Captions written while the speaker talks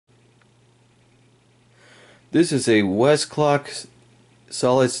This is a Westclox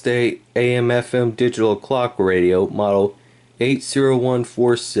solid-state AM/FM digital clock radio model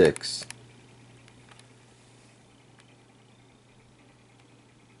 80146.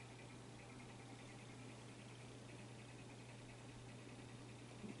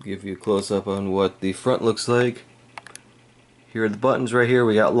 Give you a close-up on what the front looks like. Here are the buttons right here.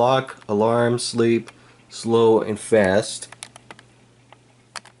 We got lock, alarm, sleep, slow, and fast.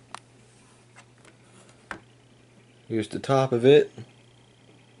 Here's the top of it.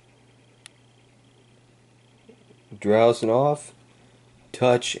 Drowse and off,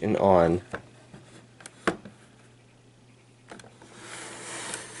 touch and on.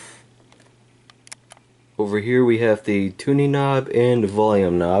 Over here we have the tuning knob and the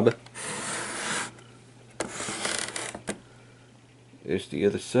volume knob. There's the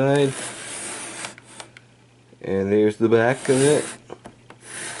other side. And there's the back of it.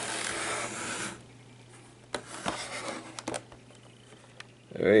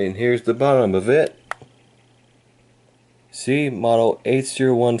 Alright, and here's the bottom of it. See, model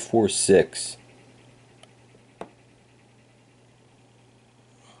 80146.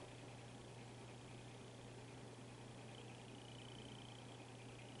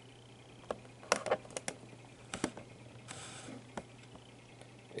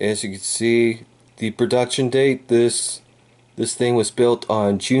 As you can see, the production date, this thing was built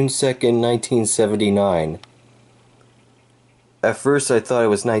on June 2nd, 1979. At first I thought it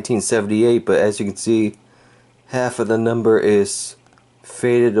was 1978, but as you can see, half of the number is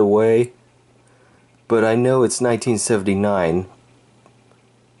faded away. But I know it's 1979.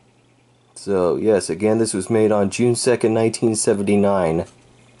 So yes, again, this was made on June 2nd, 1979.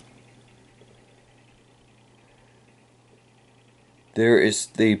 There is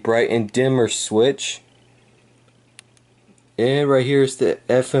the bright and dimmer switch. And right here is the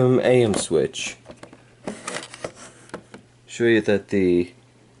FM AM switch. Show you that the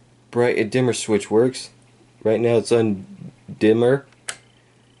bright and dimmer switch works. Right now it's on dimmer.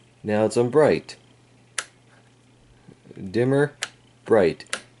 Now it's on bright. Dimmer, bright.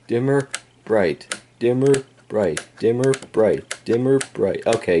 Dimmer, bright. Dimmer, bright. Dimmer, bright. Dimmer, bright.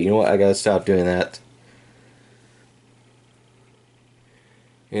 Okay, you know what? I gotta stop doing that.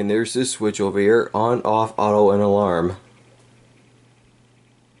 And there's this switch over here, on, off, auto, and alarm.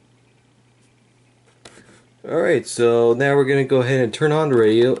 Alright, so now we're going to go ahead and turn on the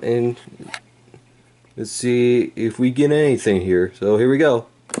radio and let's see if we get anything here. So here we go.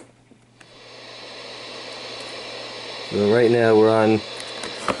 So right now we're on,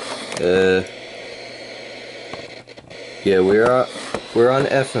 yeah, we're on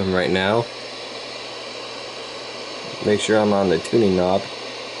FM right now. Make sure I'm on the tuning knob.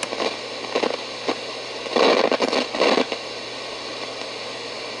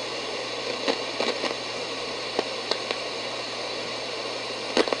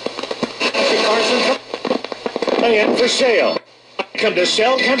 And for sale. Come to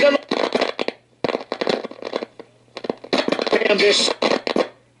sell, come to... And this...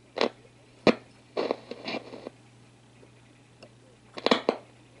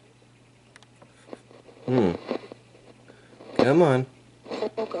 Come on.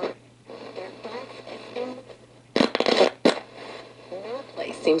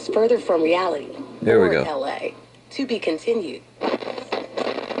 Place seems further from reality. There we go. LA. To be continued.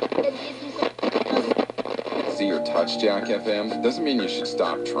 See your touch jack FM doesn't mean you should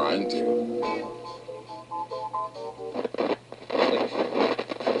stop trying to.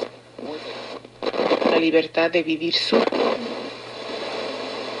 La libertad de vivir su...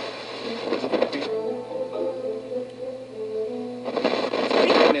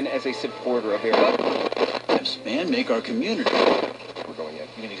 As a supporter of air and make our community. We're going in.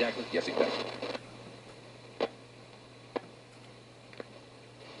 You mean exactly? Yes, exactly.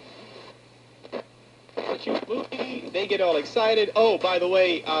 They get all excited. Oh, by the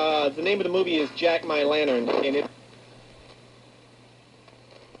way, the name of the movie is Jack My Lantern, and it...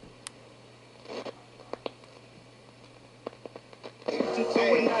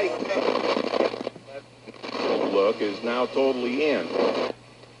 Look is now totally in.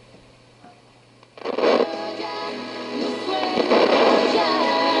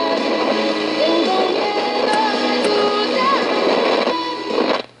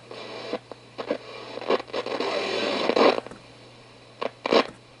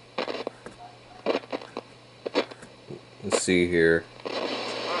 Let's see here.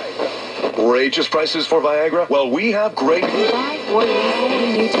 Outrageous prices for Viagra? Well, we have great... Buy or lease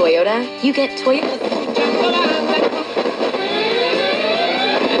a new Toyota, you get Toyota.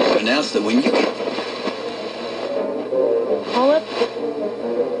 Announce that when you get... Call up.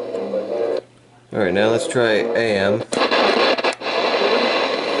 Alright, now let's try AM.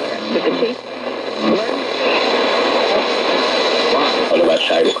 With the chase.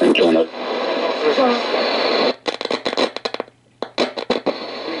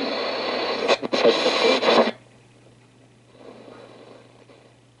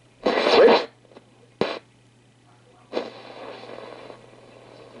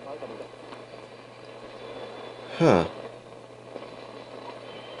 Huh.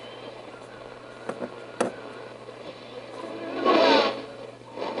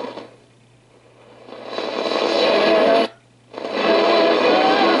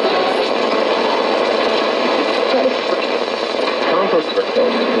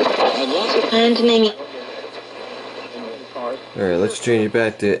 And naming. Alright, let's change it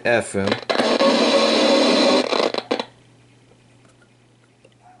back to FM.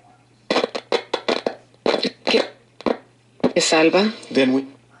 ¿Qué salva? Then we...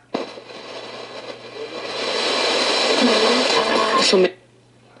 Eso me...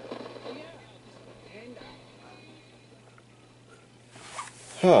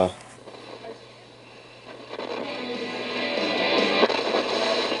 Huh.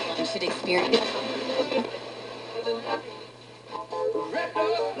 You should experience.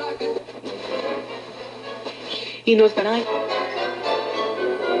 Y no estará...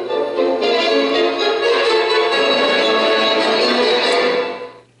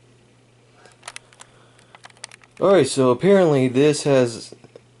 Alright, so apparently this has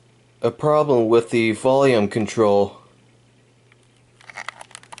a problem with the volume control.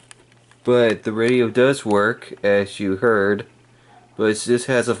 But the radio does work, as you heard. But it just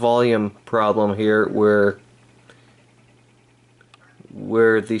has a volume problem here where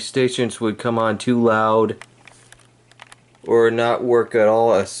the stations would come on too loud or not work at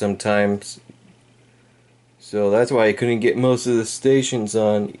all sometimes. So that's why I couldn't get most of the stations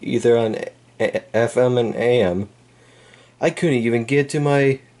on, either on FM and AM. I couldn't even get to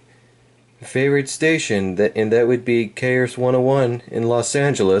my favorite station, and that would be KRS 101 in Los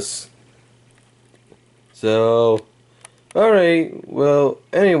Angeles. So, alright, well,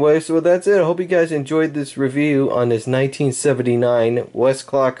 anyway, so that's it. I hope you guys enjoyed this review on this 1979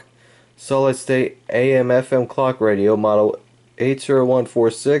 Westclox solid state AM FM clock radio model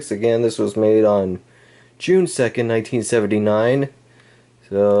 80146. Again, this was made on June 2nd, 1979.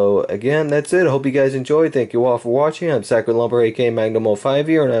 So, again, that's it. I hope you guys enjoyed. Thank you all for watching. I'm Sacred Lumber, aka Magnum 05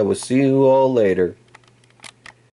 here, and I will see you all later.